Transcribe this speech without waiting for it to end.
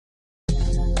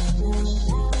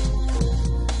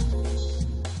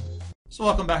So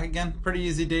welcome back again. Pretty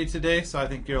easy day today, so I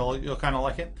think you'll kind of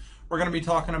like it. We're going to be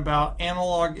talking about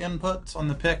analog inputs on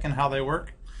the PIC and how they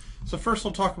work. So first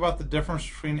we'll talk about the difference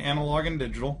between analog and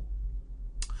digital.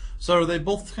 So they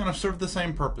both kind of serve the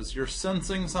same purpose. You're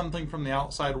sensing something from the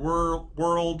outside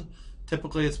world.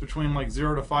 Typically it's between like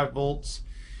 0 to 5 volts.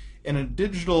 In a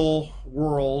digital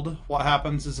world, what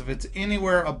happens is if it's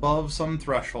anywhere above some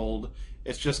threshold,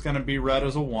 it's just going to be read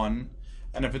as a 1.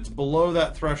 And if it's below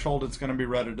that threshold, it's going to be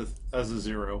read as a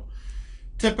 0.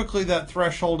 Typically that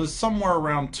threshold is somewhere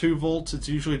around 2 volts. It's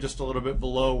usually just a little bit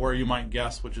below where you might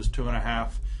guess, which is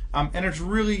 2.5. And it's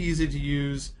really easy to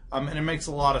use, and it makes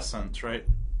a lot of sense, right?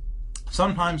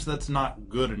 Sometimes that's not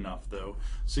good enough though,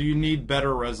 so you need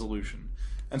better resolution.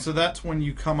 And so that's when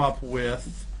you come up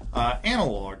with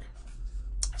analog.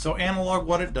 So analog,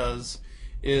 what it does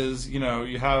is,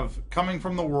 you have coming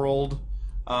from the world,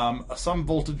 some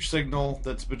voltage signal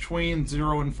that's between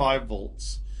 0 and 5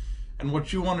 volts. And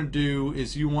what you want to do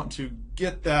is you want to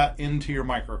get that into your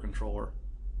microcontroller.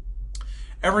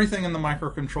 Everything in the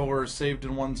microcontroller is saved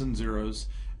in 1s and 0s.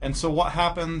 And so what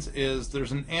happens is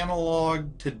there's an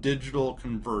analog to digital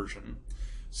conversion.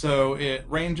 So it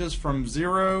ranges from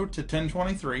 0 to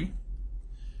 1023.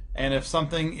 And if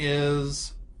something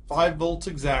is 5 volts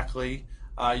exactly,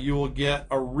 you will get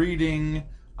a reading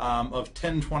of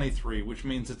 1023, which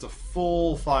means it's a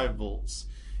full 5 volts.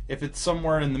 If it's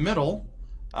somewhere in the middle,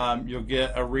 you'll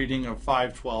get a reading of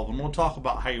 512, and we'll talk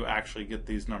about how you actually get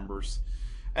these numbers.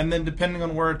 And then depending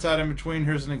on where it's at in between,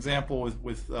 here's an example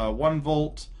with 1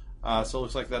 volt, so it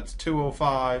looks like that's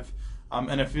 205,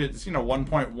 and if it's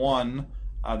 1.1,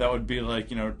 that would be like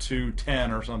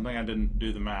 210 or something. I didn't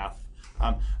do the math,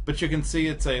 but you can see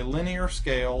it's a linear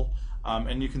scale,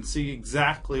 and you can see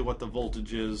exactly what the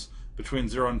voltage is between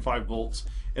 0 and 5 volts,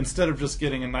 instead of just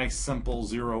getting a nice simple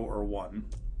 0 or 1.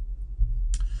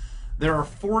 There are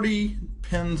 40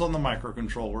 pins on the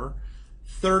microcontroller.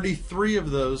 33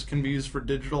 of those can be used for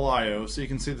digital I/O, so you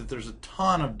can see that there's a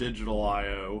ton of digital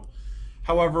I/O.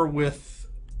 However, with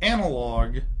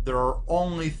analog, there are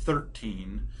only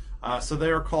 13. So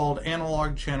they are called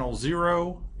analog channel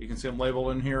 0. You can see them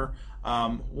labeled in here.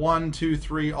 1, 2,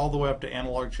 3, all the way up to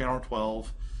analog channel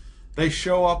 12. They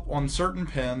show up on certain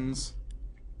pins,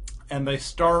 and they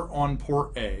start on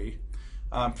port A.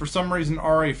 For some reason,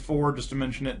 RA4, just to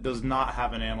mention it, does not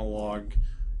have an analog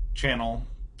channel.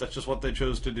 That's just what they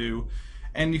chose to do.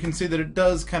 And you can see that it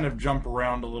does kind of jump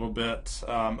around a little bit,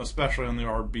 especially on the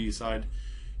RB side.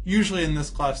 Usually in this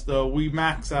class, though, we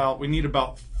max out. We need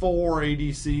about 4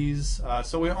 ADCs,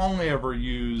 so we only ever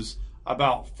use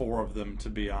about 4 of them, to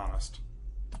be honest.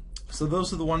 So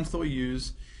those are the ones that we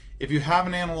use. If you have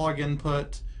an analog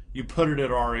input, you put it at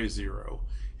RA0.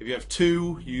 If you have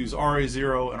 2, you use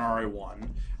RA0 and RA1,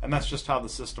 and that's just how the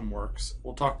system works.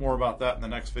 We'll talk more about that in the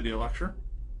next video lecture.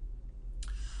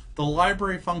 The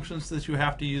library functions that you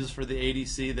have to use for the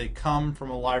ADC, they come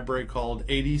from a library called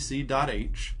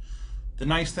ADC.H. The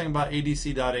nice thing about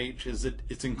ADC.H is that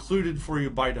it's included for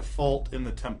you by default in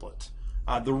the template.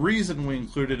 The reason we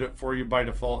included it for you by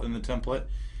default in the template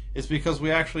is because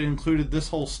we actually included this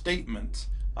whole statement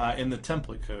in the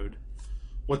template code.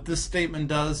 What this statement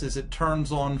does is it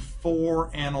turns on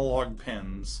 4 analog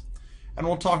pins. And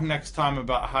we'll talk next time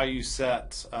about how you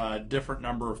set a different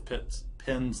number of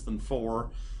pins than 4.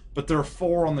 But there are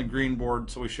 4 on the green board,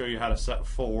 so we show you how to set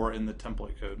 4 in the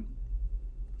template code.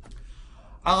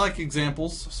 I like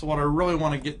examples, so what I really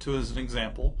want to get to is an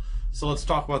example. So let's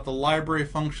talk about the library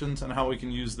functions and how we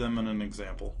can use them in an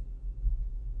example.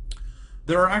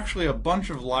 There are actually a bunch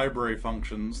of library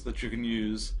functions that you can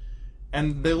use,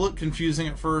 and they look confusing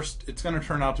at first. It's going to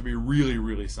turn out to be really,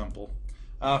 really simple.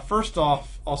 First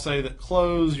off, I'll say that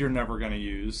close you're never going to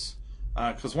use,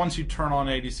 because once you turn on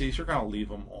ADCs, you're going to leave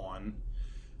them on.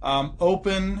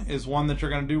 Open is one that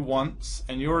you're going to do once,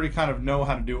 and you already kind of know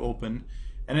how to do open,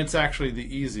 and it's actually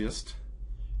the easiest.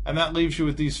 And that leaves you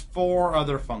with these 4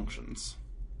 other functions.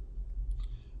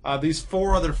 These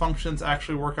 4 other functions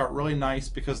actually work out really nice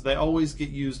because they always get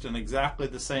used in exactly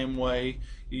the same way.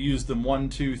 You use them 1,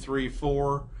 2, 3,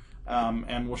 4,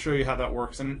 and we'll show you how that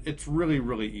works. And it's really,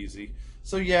 really easy.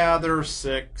 So yeah, there are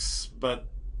 6, but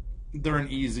they're an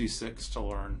easy 6 to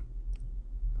learn.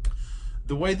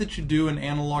 The way that you do an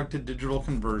analog to digital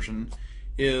conversion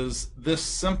is this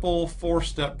simple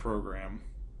 4-step program.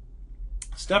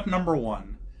 Step number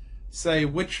 1, say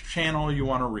which channel you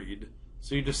want to read.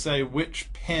 So you just say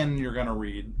which pin you're going to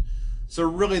read. So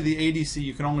really the ADC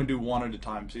you can only do 1 at a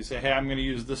time. So you say, hey, I'm going to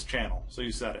use this channel. So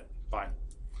you set it. Fine.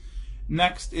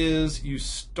 Next is you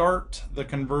start the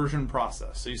conversion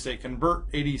process. So you say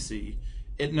convert ADC.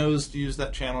 It knows to use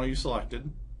that channel you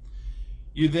selected.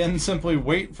 You then simply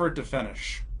wait for it to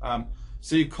finish.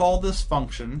 So you call this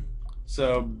function.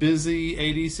 So busy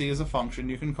ADC is a function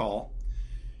you can call.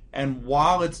 And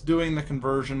while it's doing the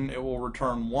conversion, it will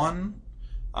return 1.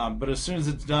 But as soon as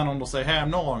it's done, it'll say, hey, I'm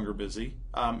no longer busy.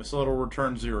 So it'll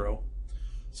return 0.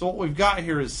 So what we've got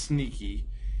here is sneaky.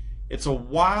 It's a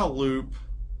while loop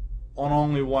on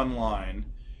only one line.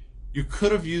 You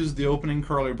could have used the opening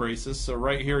curly braces. So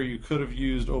right here, you could have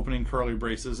used opening curly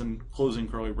braces and closing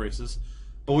curly braces.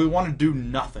 But we want to do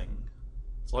nothing.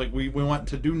 It's like we want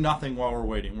to do nothing while we're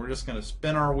waiting. We're just going to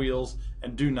spin our wheels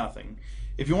and do nothing.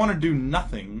 If you want to do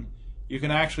nothing, you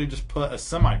can actually just put a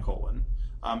semicolon.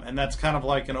 And that's kind of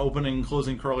like an opening,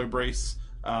 closing curly brace.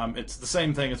 It's the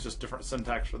same thing, it's just different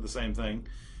syntax for the same thing.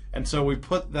 And so we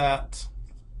put that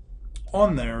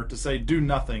on there to say do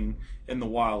nothing in the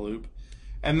while loop.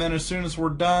 And then as soon as we're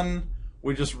done,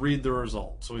 we just read the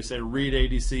result. So we say read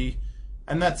ADC,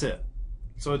 and that's it.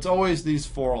 So it's always these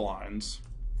 4 lines.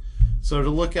 So to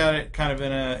look at it kind of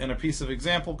in a piece of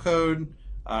example code,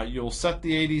 you'll set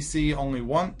the ADC only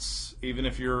once. Even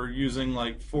if you're using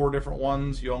like 4 different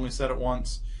ones, you only set it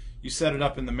once. You set it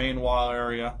up in the main while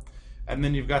area, and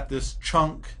then you've got this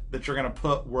chunk that you're going to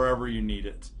put wherever you need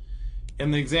it. In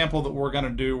the example that we're going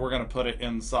to do, we're going to put it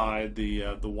inside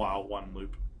the while one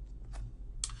loop.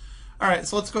 All right,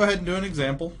 so let's go ahead and do an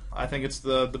example. I think it's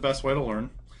the best way to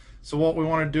learn. So what we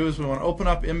want to do is we want to open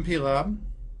up MPLab.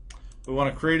 We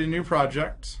want to create a new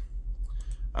project.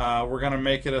 We're going to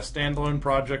make it a standalone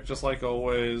project just like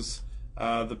always.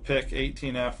 The PIC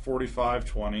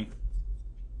 18F4520.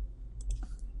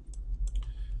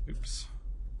 Oops.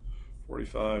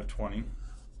 4520.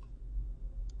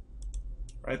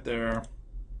 Right there.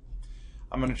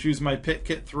 I'm going to choose my PIC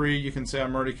Kit 3. You can see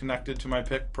I'm already connected to my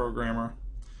PIC programmer.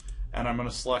 And I'm going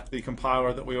to select the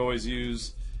compiler that we always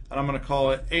use. And I'm going to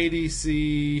call it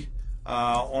ADC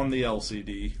on the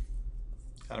LCD.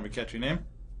 Kind of a catchy name.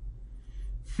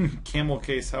 Camel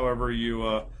case, however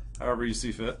you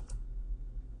see fit.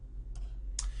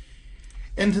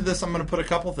 Into this, I'm going to put a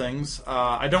couple things.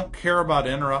 I don't care about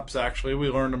interrupts. Actually, we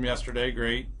learned them yesterday.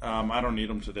 Great. I don't need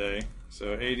them today.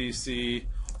 So ADC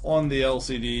on the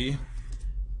LCD.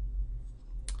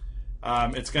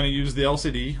 It's going to use the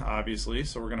LCD, obviously.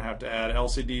 So we're going to have to add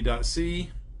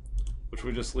lcd.c, which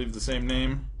we just leave the same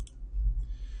name.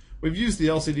 We've used the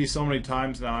LCD so many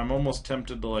times now, I'm almost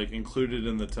tempted to like include it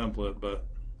in the template, but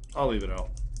I'll leave it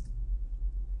out.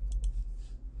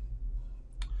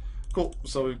 Cool,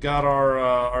 so we've got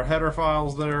our header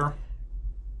files there,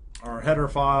 our header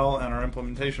file and our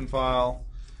implementation file,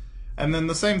 and then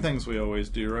the same things we always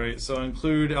do, right? So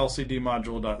include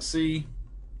lcd-module.c.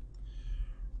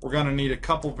 We're going to need a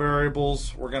couple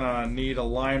variables. We're going to need a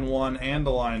line 1 and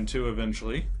a line 2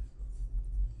 eventually.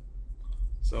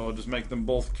 So I'll just make them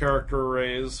both character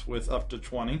arrays with up to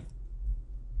 20.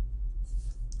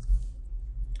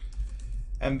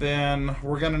 And then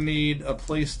we're going to need a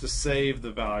place to save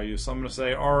the value. So I'm going to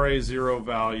say RA0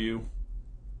 value.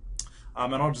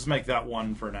 And I'll just make that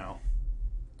 1 for now.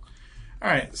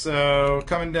 Alright, so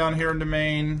coming down here into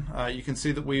main, you can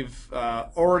see that we've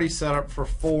already set up for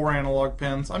 4 analog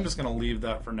pins. I'm just going to leave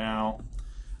that for now.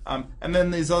 And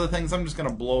then these other things I'm just going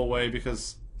to blow away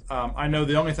because I know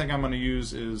the only thing I'm going to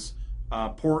use is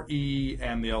port E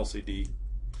and the LCD.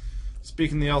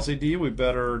 Speaking of the LCD, we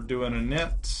better do an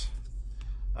init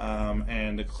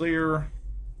and a clear.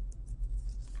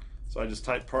 So I just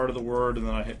type part of the word and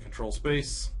then I hit control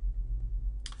space.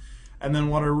 And then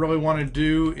what I really want to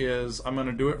do is I'm going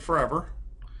to do it forever.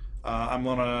 I'm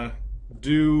going to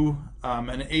do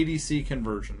an ADC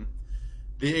conversion.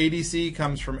 The ADC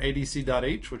comes from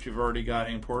adc.h, which you've already got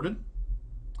imported.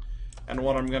 And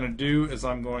what I'm going to do is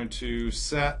I'm going to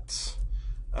set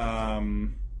channel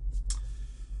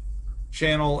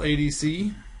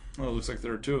ADC. Oh, it looks like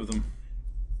there are 2 of them.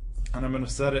 And I'm going to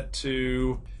set it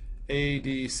to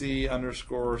ADC_CH.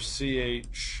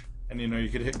 And you know, you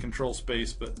could hit control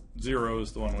space, but 0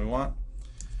 is the one we want.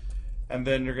 And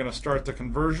then you're going to start the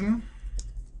conversion.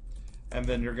 And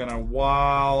then you're going to,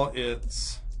 while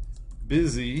it's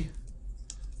busy,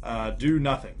 do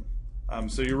nothing.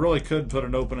 So you really could put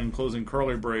an open and closing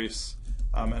curly brace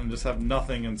and just have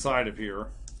nothing inside of here.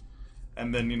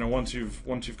 And then, you know, once you've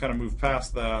kind of moved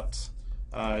past that,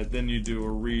 then you do a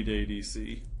read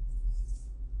ADC.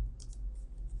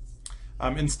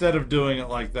 Instead of doing it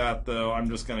like that, though, I'm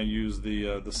just going to use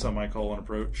the semicolon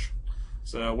approach.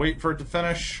 So wait for it to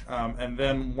finish, and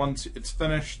then once it's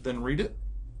finished, then read it.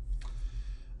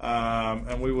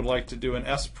 And we would like to do an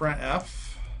sprintf.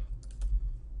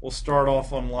 We'll start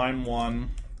off on line 1,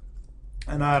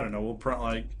 and I don't know, we'll print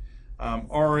like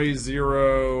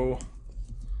RA0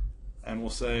 and we'll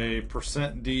say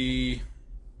 %D.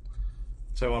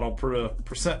 So what, I'll put a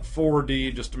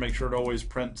 %4D just to make sure it always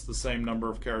prints the same number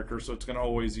of characters, so it's going to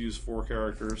always use 4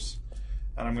 characters.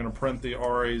 And I'm going to print the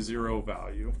RA0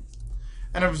 value.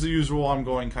 And as usual, I'm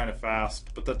going kind of fast,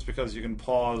 but that's because you can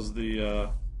pause the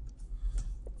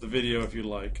video if you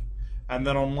like. And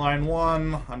then on line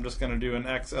 1, I'm just going to do an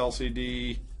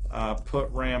XLCD put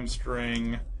RAM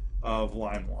string of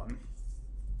line 1.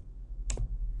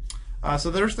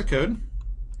 So there's the code.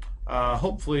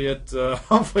 Hopefully it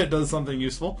does something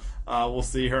useful. We'll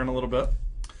see here in a little bit.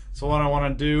 So what I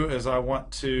want to do is I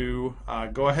want to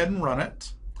go ahead and run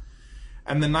it.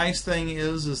 And the nice thing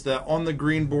is that on the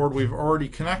green board we've already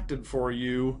connected for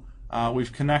you.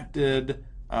 We've connected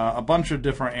a bunch of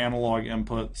different analog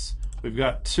inputs. We've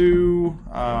got two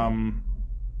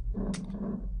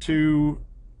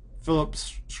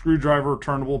Phillips screwdriver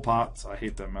turnable pots. I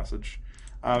hate that message.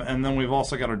 And then we've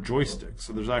also got a joystick,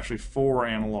 so there's actually 4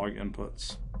 analog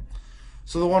inputs.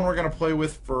 So the one we're going to play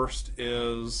with first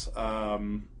is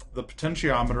the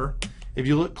potentiometer. If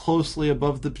you look closely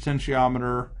above the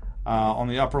potentiometer on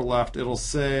the upper left, it'll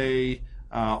say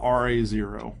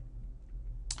RA0.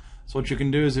 So what you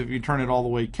can do is if you turn it all the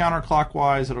way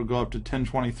counterclockwise, it'll go up to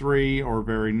 1023 or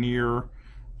very near.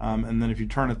 And then if you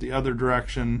turn it the other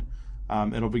direction,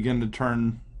 it'll begin to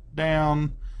turn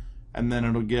down, and then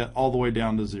it'll get all the way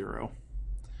down to 0.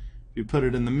 If you put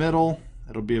it in the middle,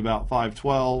 it'll be about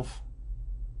 512.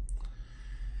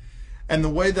 And the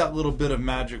way that little bit of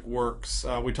magic works,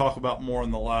 we talk about more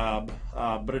in the lab,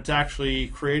 but it's actually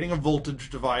creating a voltage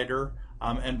divider,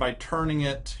 and by turning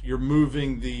it, you're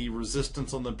moving the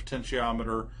resistance on the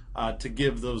potentiometer to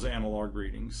give those analog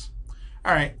readings.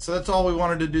 All right, so that's all we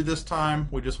wanted to do this time.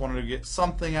 We just wanted to get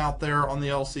something out there on the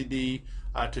LCD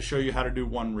to show you how to do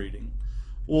one reading.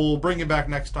 We'll bring you back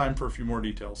next time for a few more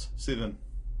details. See you then.